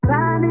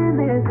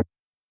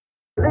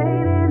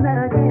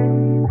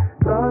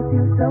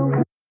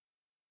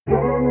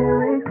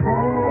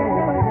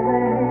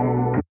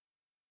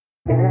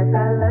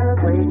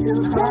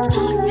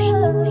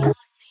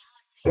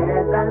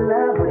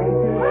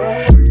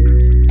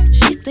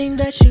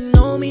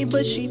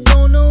but she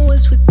don't know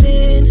what's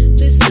within.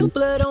 There's still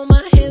blood on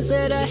my hands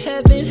that I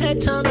haven't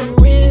had time to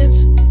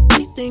rinse.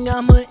 She think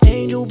I'm an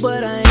angel,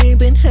 but I ain't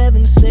been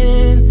having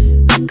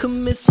sin. I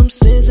commit some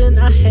sins and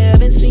I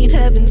haven't seen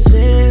heaven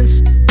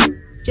since.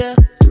 Yeah.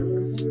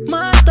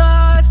 My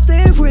thoughts,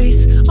 they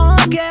race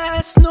on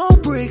gas, no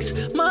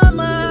brakes. My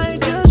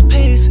mind just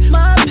pace,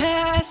 my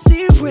past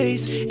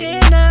erase,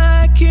 and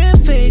I can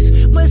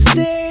face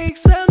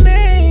mistakes I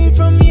made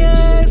from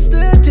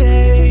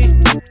yesterday.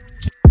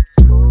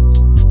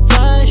 If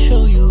I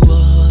show you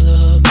all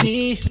of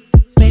me,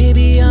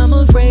 maybe I'm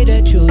afraid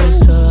that you'll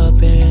just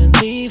up and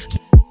leave.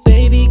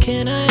 Baby,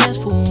 can I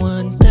ask for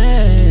one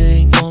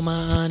thing? For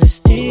my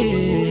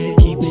honesty,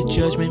 keep it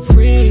judgment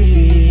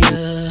free,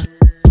 yeah.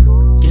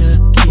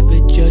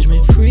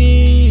 Judgment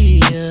free,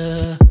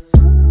 yeah.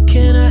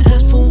 Can I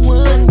ask for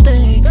one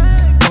thing?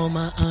 For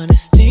my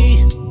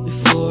honesty,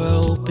 before I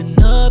open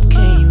up,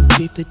 can you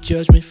keep the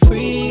judgment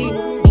free?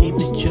 Keep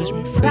the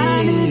judgment free,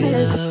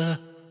 yeah.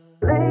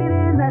 Late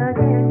in the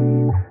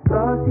game,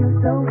 lost you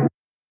so.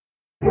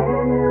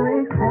 Can you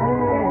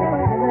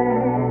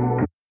explain?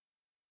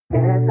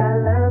 Guess I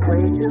love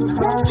way too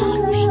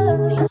hard.